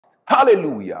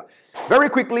Hallelujah. Very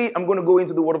quickly, I'm going to go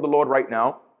into the word of the Lord right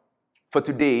now for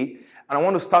today. And I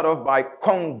want to start off by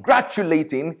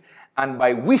congratulating and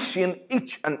by wishing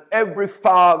each and every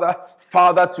father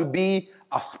to be,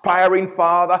 aspiring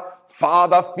father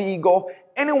figure,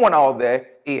 anyone out there,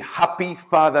 a happy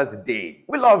Father's Day.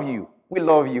 We love you. We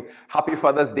love you. Happy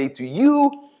Father's Day to you.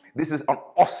 This is an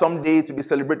awesome day to be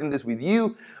celebrating this with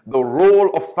you. The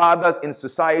role of fathers in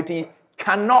society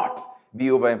cannot be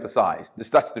overemphasized.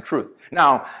 That's the truth.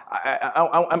 Now,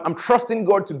 I'm trusting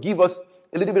God to give us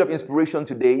a little bit of inspiration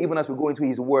today, even as we go into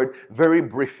His Word very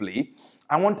briefly.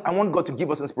 I want God to give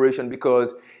us inspiration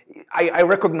because I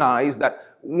recognize that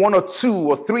one or two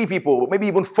or three people, maybe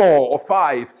even 4 or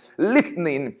 5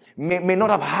 listening may not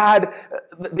have had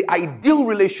the ideal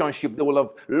relationship they will have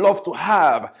loved to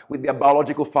have with their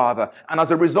biological father. And as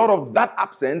a result of that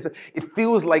absence, it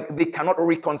feels like they cannot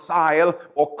reconcile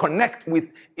or connect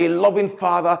with a loving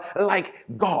father like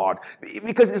God.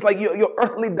 Because it's like your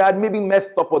earthly dad maybe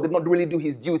messed up or did not really do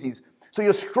his duties. So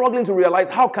you're struggling to realize,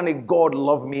 how can a God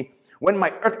love me when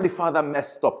my earthly father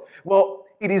messed up? Well,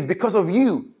 it is because of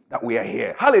you that we are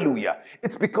here. Hallelujah.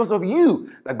 It's because of you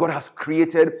that God has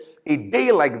created a day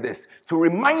like this to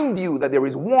remind you that there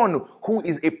is one who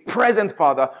is a present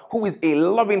father, who is a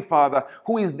loving father,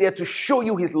 who is there to show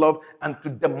you his love and to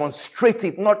demonstrate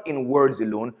it, not in words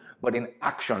alone, but in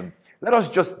action. Let us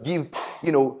just give,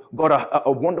 God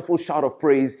a wonderful shout of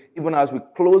praise, even as we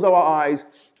close our eyes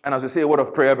and as we say a word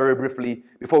of prayer very briefly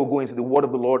before we go into the word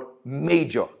of the Lord.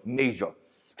 Major.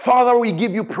 Father, we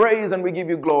give you praise and we give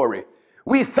you glory.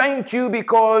 We thank you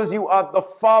because you are the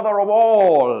Father of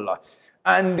all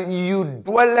and you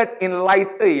dwelleth in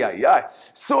light.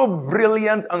 So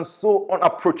brilliant and so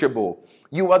unapproachable.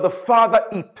 You are the Father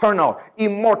eternal,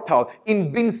 immortal,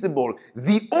 invincible,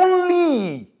 the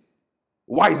only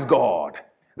wise God,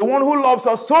 the one who loves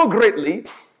us so greatly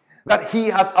that he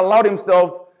has allowed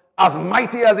himself, as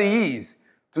mighty as he is,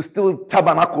 to still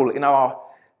tabernacle in our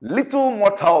little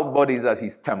mortal bodies as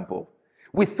his temple.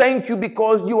 We thank you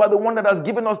because you are the one that has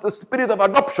given us the spirit of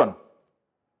adoption,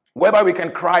 whereby we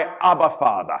can cry, Abba,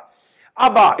 Father.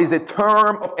 Abba is a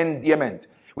term of endearment.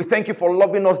 We thank you for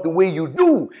loving us the way you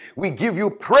do. We give you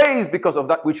praise because of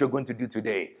that which you're going to do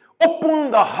today.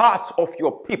 Open the hearts of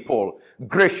your people,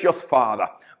 gracious Father,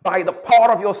 by the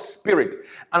power of your Spirit,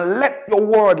 and let your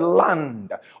word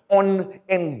land on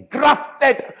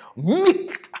engrafted,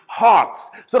 meek hearts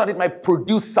so that it might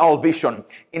produce salvation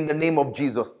in the name of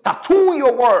Jesus. Tattoo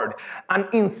your word and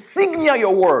insignia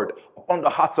your word upon the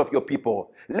hearts of your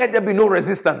people. Let there be no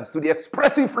resistance to the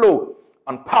expressive flow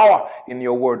and power in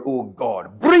your word, oh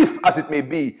God. Brief as it may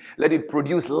be, let it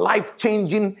produce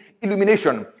life-changing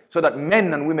illumination so that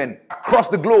men and women across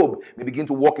the globe may begin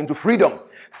to walk into freedom.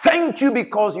 Thank you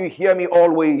because you hear me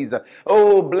always.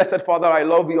 Oh, blessed Father, I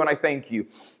love you and I thank you.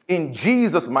 In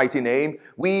Jesus' mighty name,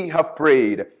 we have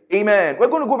prayed. Amen. We're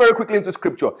going to go very quickly into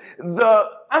scripture. The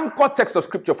anchor text of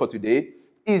scripture for today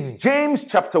is James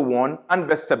chapter 1 and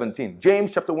verse 17.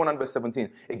 James chapter 1 and verse 17.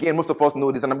 Again, most of us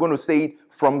know this, and I'm going to say it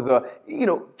from the,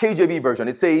 KJV version.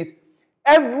 It says,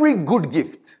 every good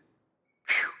gift,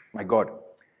 my God,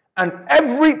 and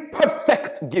every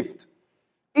perfect gift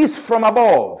is from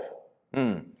above,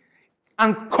 and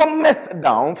cometh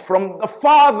down from the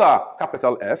Father,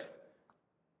 capital F.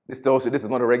 This tells you this is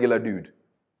not a regular dude.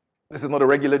 This is not a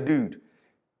regular dude.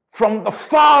 From the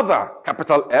Father,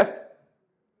 capital F,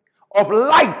 of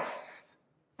lights,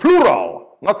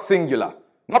 plural, not singular,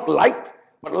 not light,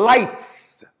 but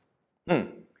lights,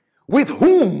 with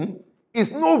whom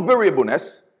is no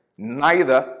variableness,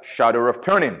 neither shadow of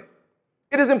turning.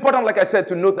 It is important, like I said,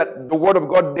 to note that the word of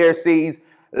God there says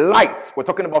light. We're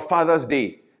talking about Father's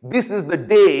Day. This is the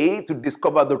day to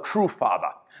discover the true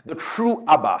Father, the true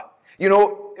Abba.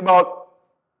 About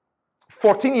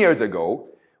 14 years ago,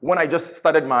 when I just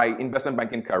started my investment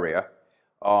banking career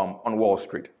on Wall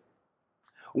Street,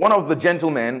 one of the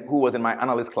gentlemen who was in my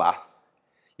analyst class,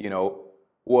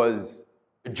 was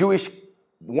a Jewish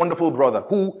wonderful brother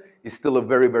who is still a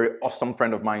very, very awesome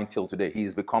friend of mine till today.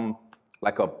 He's become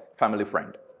like a family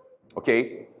friend,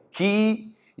 okay?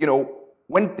 He,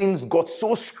 when things got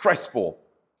so stressful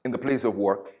in the place of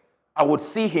work, I would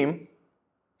see him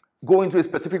go into a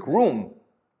specific room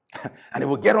and he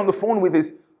would get on the phone with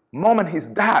his mom and his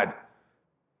dad.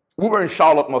 We were in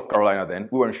Charlotte, North Carolina then.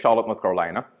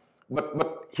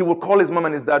 But he would call his mom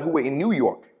and his dad who were in New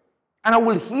York. And I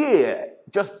will hear,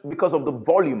 just because of the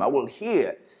volume, I will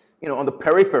hear, on the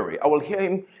periphery, I will hear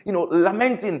him,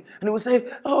 lamenting. And he would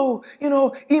say, oh,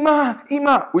 Ima,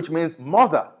 Ima, which means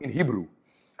mother in Hebrew.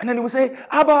 And then he would say,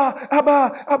 Abba,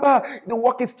 Abba, Abba, the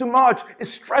work is too much.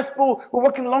 It's stressful. We're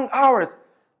working long hours.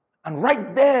 And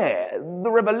right there,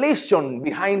 the revelation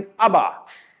behind Abba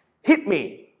hit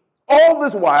me. All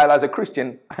this while, as a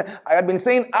Christian, I had been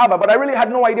saying Abba, but I really had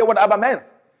no idea what Abba meant.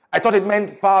 I thought it meant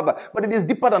father, but it is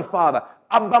deeper than father.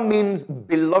 Abba means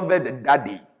beloved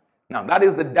daddy. Now, that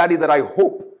is the daddy that I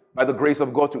hope, by the grace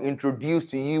of God, to introduce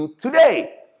to you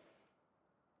today.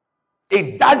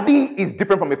 A daddy is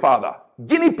different from a father.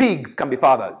 Guinea pigs can be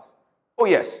fathers. Oh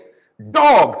yes.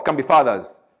 Dogs can be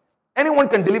fathers. Anyone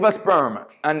can deliver sperm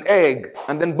and egg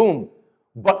and then boom.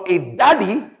 But a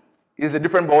daddy is a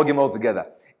different ballgame altogether.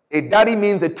 A daddy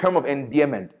means a term of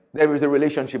endearment. There is a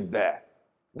relationship there.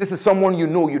 This is someone you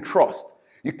know, you trust.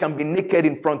 You can be naked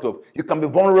in front of. You can be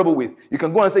vulnerable with. You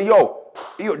can go and say, yo,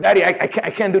 daddy, I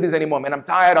can't do this anymore, man. I'm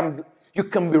tired. You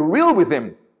can be real with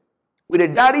him. With a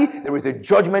daddy, there is a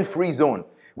judgment-free zone.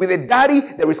 With a daddy,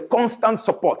 there is constant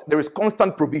support. There is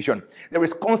constant provision. There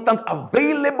is constant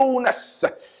availableness.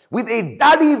 With a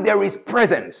daddy, there is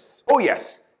presence. Oh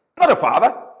yes, not a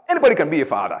father. Anybody can be a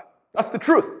father. That's the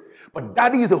truth. But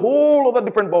daddy is a whole other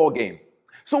different ball game.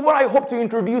 So what I hope to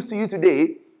introduce to you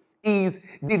today is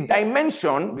the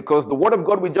dimension, because the word of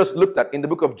God we just looked at in the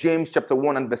book of James chapter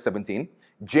 1 and verse 17,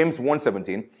 James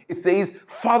 1:17, it says,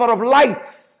 Father of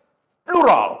lights,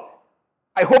 plural.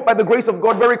 I hope by the grace of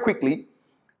God very quickly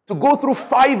to go through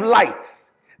 5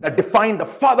 lights that define the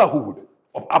fatherhood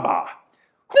of Abba.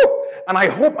 Whew. And I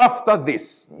hope after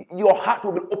this, your heart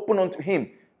will be open unto him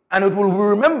and it will be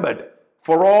remembered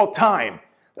for all time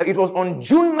that it was on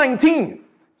June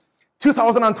 19th,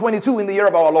 2022 in the year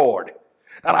of our Lord,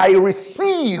 that I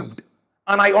received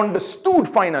and I understood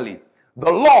finally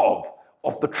the love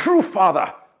of the true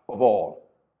Father of all.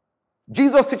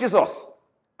 Jesus teaches us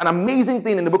an amazing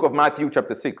thing in the book of Matthew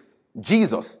chapter 6.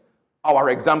 Jesus, our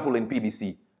example in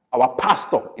PBC, our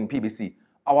pastor in PBC,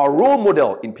 our role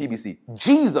model in PBC,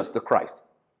 Jesus the Christ.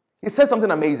 He said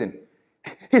something amazing.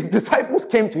 His disciples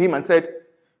came to him and said,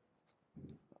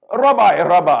 Rabbi,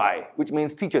 Rabbi, which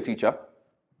means teacher, teacher,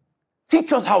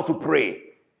 teach us how to pray.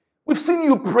 We've seen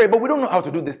you pray, but we don't know how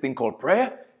to do this thing called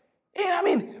prayer.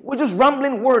 We're just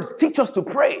rambling words. Teach us to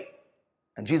pray.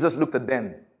 And Jesus looked at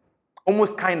them,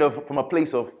 almost kind of from a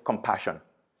place of compassion.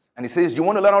 And he says, you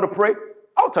want to learn how to pray?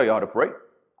 I'll tell you how to pray.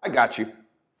 I got you.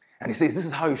 And he says, this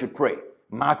is how you should pray.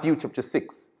 Matthew chapter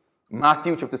 6.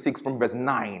 Matthew chapter 6 from verse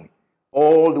 9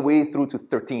 all the way through to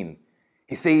 13.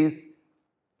 He says,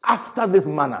 after this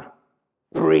manner,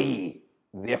 pray,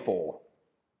 therefore.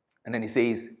 And then he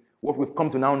says, what we've come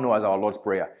to now know as our Lord's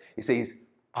Prayer. He says,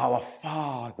 our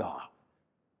Father.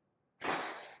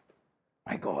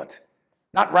 My God,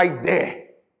 that right there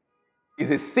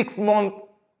is a 6-month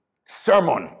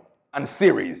sermon and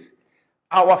series.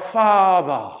 Our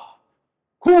Father,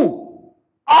 who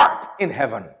art in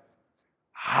heaven,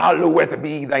 hallowed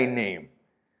be thy name.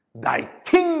 Thy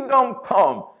kingdom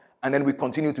come. And then we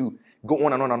continue to go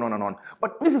on and on and on and on.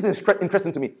 But this is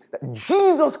interesting to me, that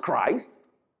Jesus Christ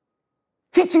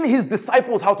teaching his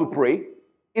disciples how to pray,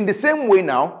 in the same way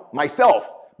now, myself,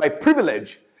 by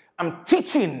privilege, I'm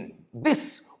teaching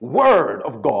this word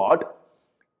of God.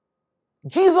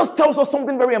 Jesus tells us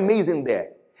something very amazing there,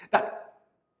 that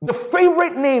the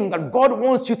favorite name that God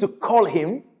wants you to call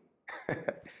him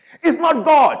is not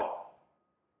God.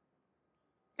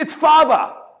 It's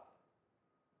Father.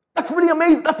 That's really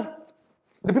amazing. That's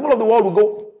the people of the world will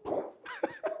go.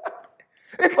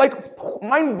 It's like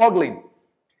mind-boggling.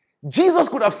 Jesus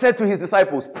could have said to his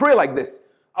disciples, pray like this,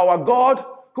 our God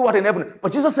who art in heaven.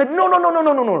 But Jesus said, no.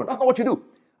 That's not what you do.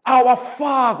 Our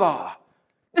Father.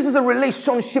 This is a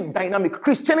relationship dynamic.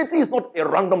 Christianity is not a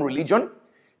random religion.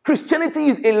 Christianity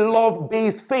is a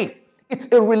love-based faith. It's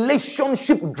a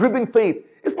relationship-driven faith.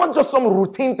 It's not just some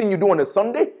routine thing you do on a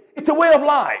Sunday. It's a way of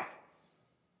life.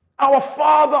 Our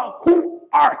Father who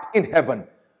art in heaven,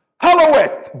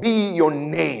 hallowed be your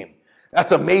name.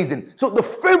 That's amazing. So the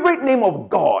favorite name of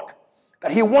God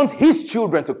that he wants his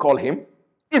children to call him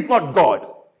is not God.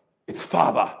 It's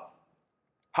Father.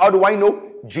 How do I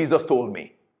know? Jesus told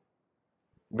me.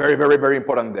 Very, very, very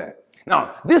important there.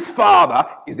 Now, this Father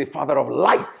is a Father of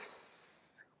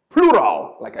lights.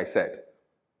 Plural, like I said.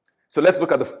 So let's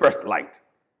look at the first light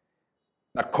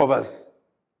that covers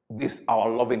this, our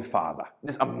loving Father,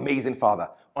 this amazing Father.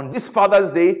 On this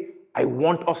Father's Day, I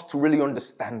want us to really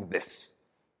understand this.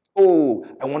 Oh,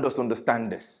 I want us to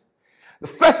understand this. The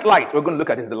first light we're going to look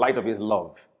at is the light of his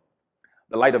love.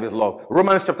 The light of his love.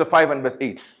 Romans chapter 5 and verse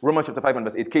 8. Romans chapter 5 and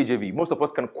verse 8, KJV. Most of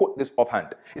us can quote this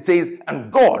offhand. It says,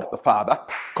 and God the Father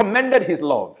commended his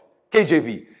love.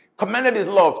 KJV. Commended his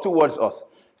love towards us.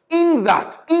 In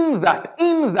that,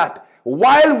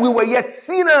 while we were yet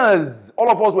sinners, all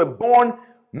of us were born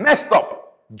messed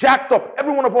up, jacked up.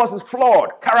 Every one of us is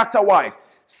flawed, character-wise.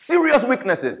 serious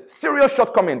weaknesses, serious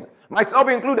shortcomings, myself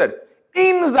included,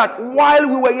 in that while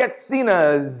we were yet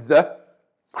sinners,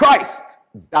 Christ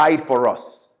died for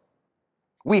us.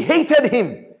 We hated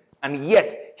him, and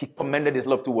yet he commended his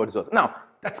love towards us. Now,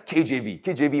 that's KJV.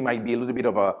 KJV might be a little bit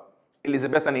of a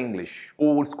Elizabethan English,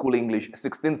 old school English,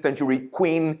 16th century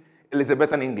Queen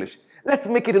Elizabethan English. Let's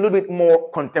make it a little bit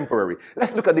more contemporary.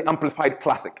 Let's look at the Amplified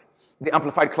Classic. The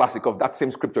Amplified Classic of that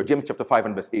same scripture, James chapter 5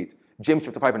 and verse 8. James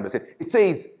chapter 5 and verse 8. It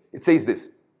says this.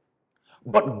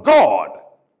 But God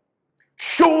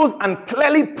shows and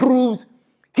clearly proves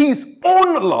his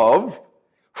own love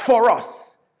for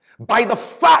us by the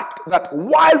fact that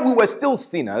while we were still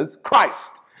sinners,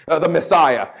 Christ, the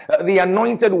Messiah, the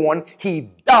anointed one,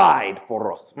 he died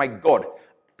for us. My God,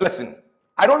 listen,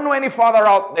 I don't know any father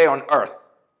out there on earth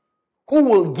who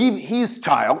will give his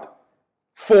child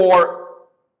for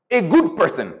a good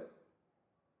person.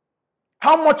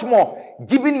 How much more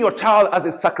giving your child as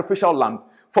a sacrificial lamb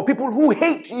for people who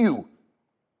hate you?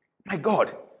 My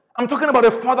God, I'm talking about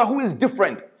a father who is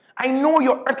different. I know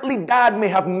your earthly dad may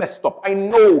have messed up. I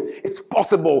know it's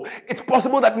possible. It's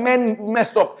possible that men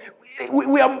messed up.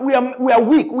 We are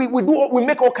weak. We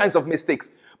make all kinds of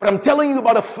mistakes. But I'm telling you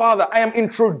about a father. I am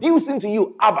introducing to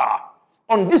you Abba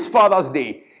on this Father's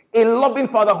Day. A loving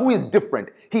father who is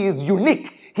different. He is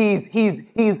unique. He's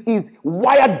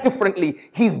wired differently.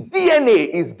 His DNA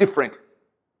is different.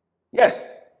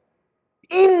 Yes.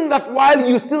 In that while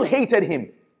you still hated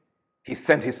him, he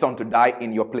sent his son to die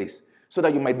in your place so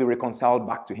that you might be reconciled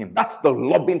back to him. That's the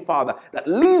loving father that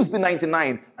leaves the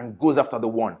 99 and goes after the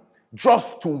one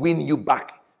just to win you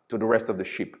back to the rest of the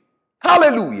sheep.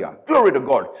 Hallelujah. Glory to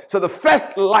God. So the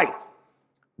first light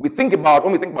when we think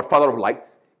about Father of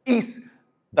lights, is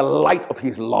the light of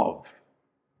his love.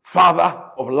 Father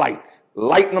of lights.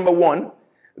 Light number one,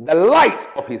 the light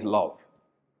of his love.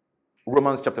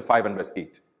 Romans chapter 5 and verse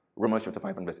 8. Romans chapter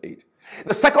 5 and verse 8.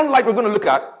 The second light we're going to look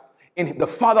at in the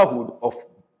fatherhood of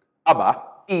Abba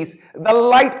is the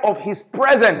light of his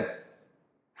presence.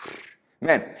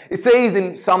 Man, it says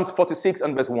in Psalms 46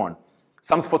 and verse 1.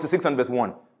 Psalms 46 and verse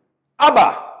 1.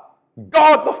 Abba,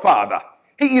 God the Father,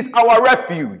 he is our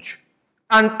refuge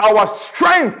and our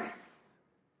strength,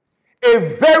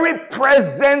 a very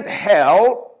present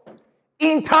help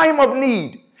in time of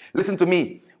need. Listen to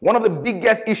me. One of the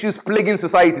biggest issues plaguing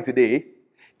society today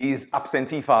is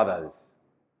absentee fathers.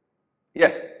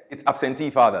 Yes, it's absentee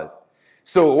fathers.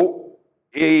 So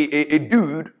a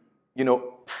dude,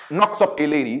 knocks up a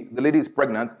lady, the lady is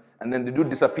pregnant, and then the dude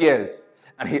disappears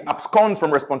and he absconds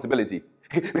from responsibility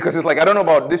because it's like, I don't know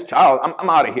about this child, I'm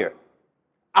out of here.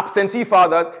 Absentee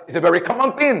fathers is a very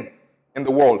common thing in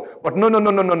the world. But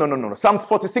no. Psalms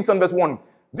 46 and verse 1,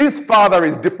 this father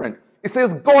is different. It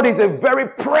says God is a very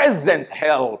present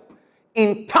help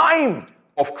in time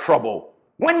of trouble.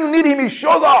 When you need him, he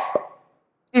shows up.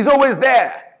 He's always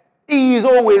there. He is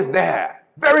always there.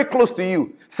 Very close to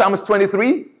you. Psalms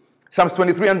 23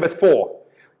 and verse 4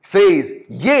 says,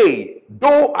 yea,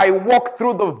 though I walk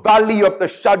through the valley of the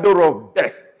shadow of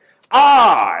death,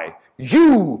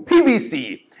 you,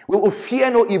 PBC, will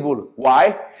fear no evil.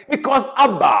 Why? Because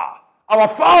Abba, our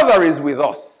Father, is with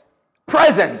us.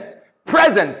 Presence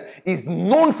is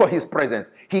known for his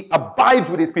presence. He abides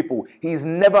with his people. He is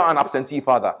never an absentee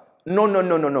father.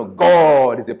 No.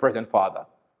 God is a present father.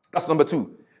 That's number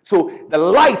two. So the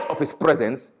light of his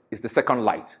presence is the second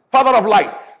light. Father of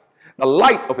lights. The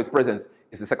light of his presence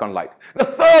is the second light. The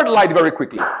third light, very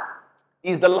quickly,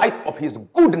 is the light of his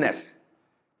goodness.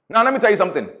 Now, let me tell you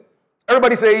something.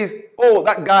 Everybody says, oh,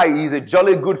 that guy is a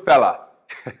jolly good fella.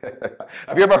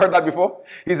 Have you ever heard that before?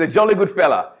 He's a jolly good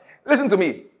fella. Listen to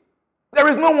me. There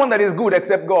is no one that is good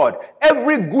except God.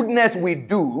 Every goodness we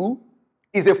do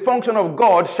is a function of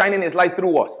God shining his light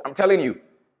through us. I'm telling you.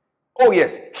 Oh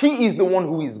yes, he is the one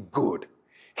who is good.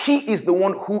 He is the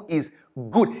one who is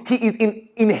good. He is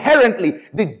inherently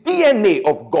the DNA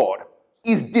of God.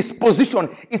 His disposition,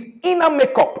 his inner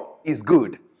makeup is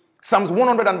good. Psalms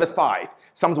 100 and verse 5.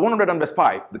 Psalms 100 and verse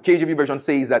 5. The KJV version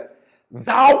says that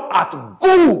thou art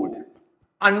good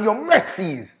and your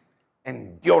mercies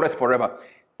endureth forever.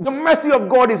 The mercy of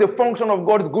God is a function of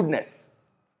God's goodness.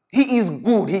 He is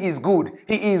good. He is good.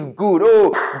 He is good.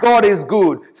 Oh, God is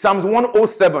good. Psalms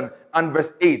 107 and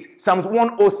verse 8. Psalms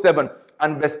 107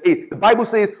 and verse 8. The Bible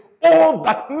says, all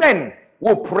that men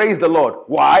will praise the Lord.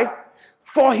 Why?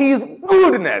 For his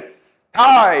goodness.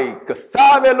 And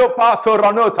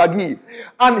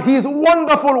his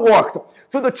wonderful works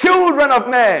to the children of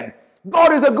men.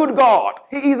 God is a good God.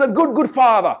 He is a good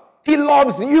father. He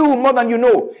loves you more than you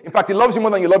know. In fact, he loves you more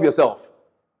than you love yourself.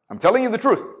 I'm telling you the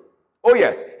truth. Oh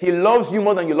yes, he loves you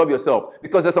more than you love yourself.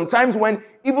 Because there's some times when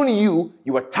even you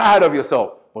are tired of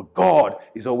yourself, but God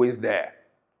is always there.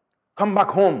 Come back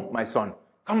home, my son.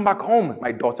 Come back home,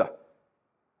 my daughter.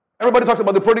 Everybody talks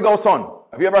about the prodigal son.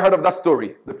 Have you ever heard of that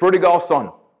story? The prodigal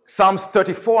son. Psalms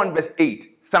 34 and verse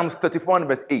 8. Psalms 34 and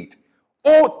verse 8.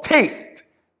 Oh, taste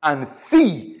and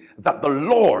see that the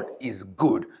Lord is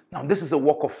good. Now, this is a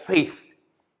walk of faith.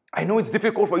 I know it's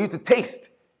difficult for you to taste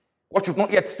what you've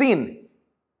not yet seen,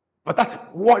 but that's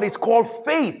what it's called,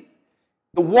 faith.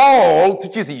 The world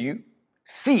teaches you,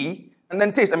 see, and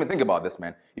then taste. I mean, think about this,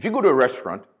 man. If you go to a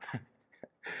restaurant,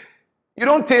 you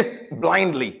don't taste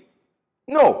blindly.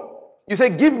 No. You say,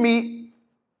 give me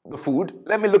the food.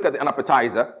 Let me look at an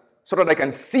appetizer so that I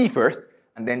can see first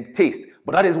and then taste.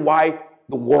 But that is why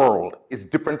the world is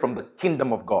different from the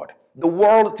kingdom of God. The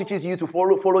world teaches you to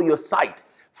follow your sight.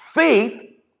 Faith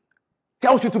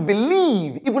tells you to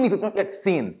believe even if you've not yet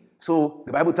seen. So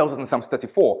the Bible tells us in Psalms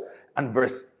 34 and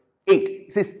verse 8,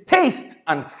 it says, taste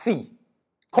and see.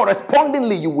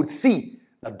 Correspondingly, you would see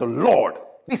that the Lord,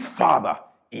 this Father,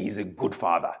 is a good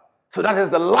Father. So that is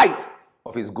the light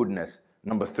of his goodness.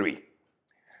 Number 3.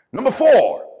 Number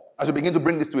 4, as we begin to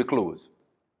bring this to a close,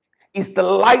 is the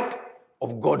light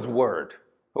of God's word.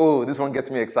 Oh, this one gets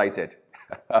me excited.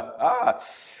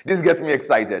 This gets me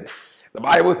excited. The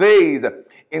Bible says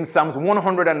in Psalms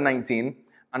 119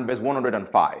 and verse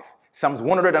 105. Psalms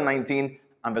 119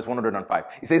 and verse 105.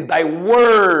 It says, thy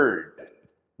word,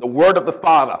 the word of the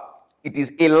Father, it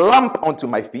is a lamp unto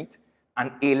my feet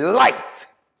and a light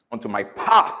unto my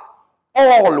path.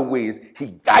 Always he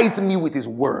guides me with his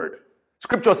word.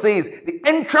 Scripture says, the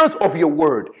entrance of your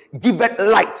word giveth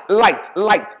light,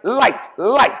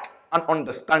 and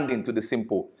understanding to the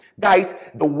simple. Guys,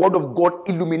 the word of God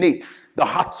illuminates the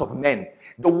hearts of men.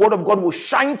 The word of God will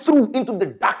shine through into the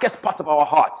darkest parts of our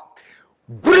hearts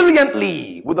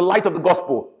brilliantly with the light of the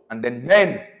gospel, and then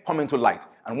men come into light.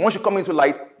 And once you come into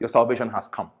light, your salvation has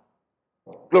come.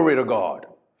 Glory to God.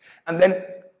 And then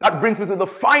that brings me to the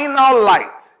final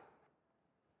light,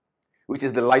 which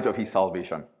is the light of his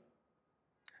salvation.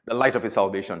 The light of his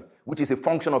salvation, which is a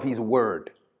function of his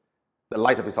word. The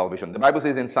light of his salvation. The Bible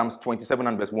says in Psalms 27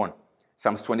 and verse 1.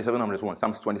 Psalms 27 and verse 1.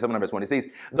 Psalms 27 and verse 1. It says,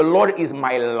 the Lord is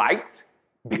my light.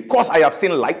 Because I have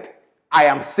seen light, I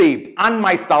am saved, and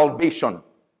my salvation.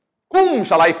 Whom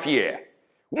shall I fear?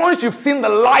 Once you've seen the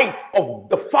light of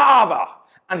the Father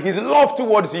and his love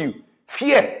towards you,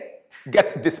 fear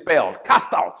gets dispelled,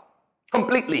 cast out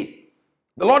completely.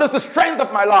 The Lord is the strength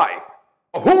of my life.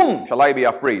 Of whom shall I be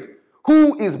afraid?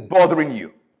 Who is bothering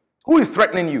you? Who is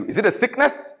threatening you? Is it a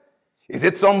sickness? Is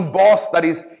it some boss that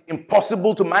is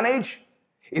impossible to manage?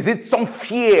 Is it some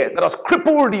fear that has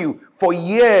crippled you for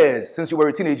years since you were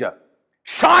a teenager?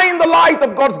 Shine the light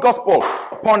of God's gospel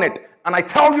upon it. And I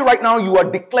tell you right now, you are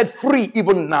declared free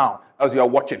even now as you are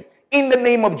watching. In the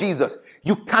name of Jesus,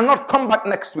 you cannot come back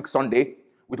next week Sunday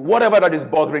with whatever that is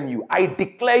bothering you. I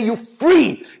declare you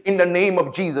free in the name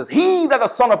of Jesus. He that the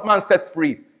Son of Man sets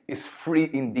free is free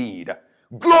indeed.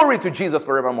 Glory to Jesus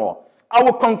forevermore. I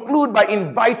will conclude by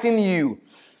inviting you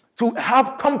to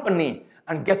have company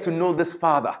and get to know this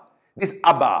Father, this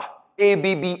Abba,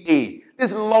 A-B-B-A,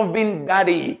 this loving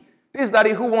daddy, this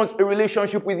daddy who wants a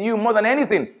relationship with you more than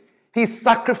anything. He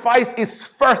sacrificed his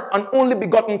first and only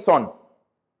begotten Son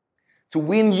to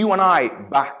win you and I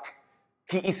back.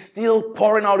 He is still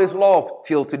pouring out his love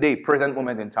till today, present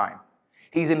moment in time.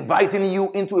 He's inviting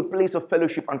you into a place of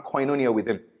fellowship and koinonia with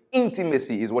him.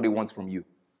 Intimacy is what he wants from you.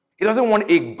 He doesn't want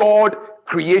a God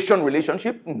creation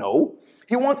relationship. No.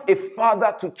 He wants a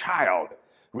father to child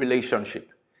relationship.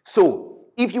 So,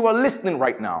 if you are listening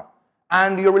right now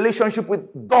and your relationship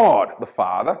with God the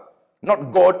Father,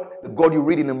 not God, the God you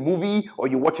read in a movie or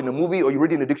you watch in a movie or you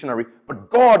read in a dictionary, but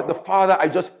God the Father I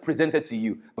just presented to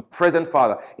you, the present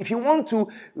Father. If you want to,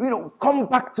 come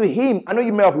back to him, I know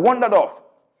you may have wandered off.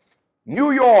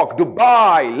 New York,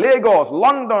 Dubai, Lagos,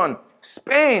 London,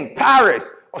 Spain, Paris,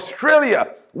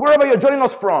 Australia, wherever you're joining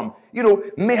us from,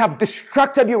 may have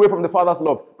distracted you away from the Father's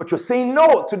love. But you're saying,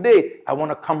 no, today, I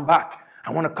want to come back.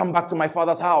 I want to come back to my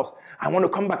Father's house. I want to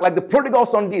come back like the prodigal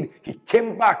son did. He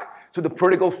came back to the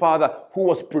prodigal father who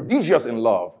was prodigious in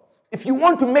love. If you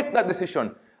want to make that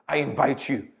decision, I invite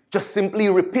you. Just simply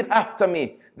repeat after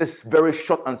me this very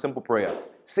short and simple prayer.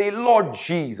 Say, Lord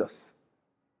Jesus,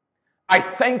 I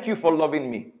thank you for loving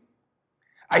me.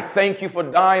 I thank you for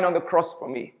dying on the cross for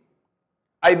me.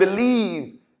 I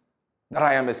believe that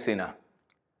I am a sinner,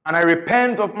 and I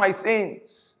repent of my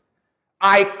sins.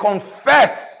 I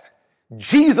confess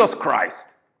Jesus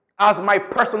Christ as my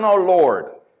personal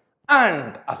Lord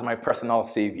and as my personal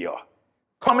Savior.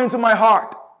 Come into my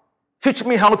heart. Teach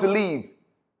me how to live.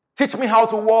 Teach me how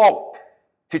to walk.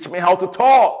 Teach me how to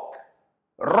talk.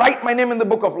 Write my name in the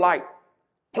book of life.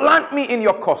 Plant me in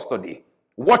your custody.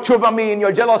 Watch over me in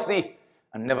your jealousy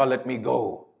and never let me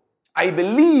go. I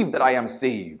believe that I am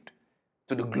saved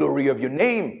to the glory of your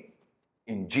name.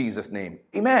 In Jesus' name,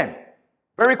 amen.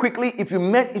 Very quickly, if you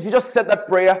just said that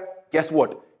prayer, guess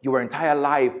what? Your entire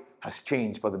life has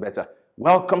changed for the better.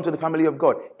 Welcome to the family of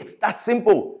God. It's that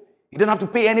simple. You don't have to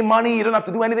pay any money. You don't have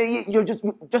to do anything. You're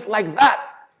just like that.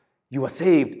 You are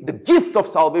saved. The gift of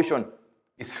salvation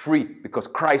is free because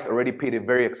Christ already paid a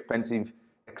very expensive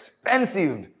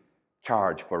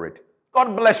charge for it.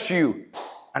 God bless you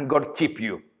and God keep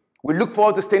you. We look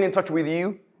forward to staying in touch with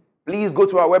you. Please go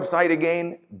to our website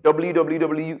again,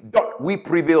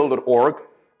 www.weprevail.org,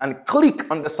 and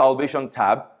click on the salvation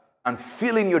tab and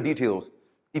fill in your details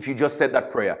if you just said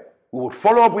that prayer. We will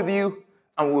follow up with you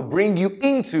and we will bring you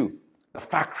into the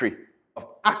factory of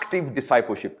active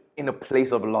discipleship in a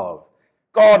place of love.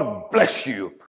 God bless you.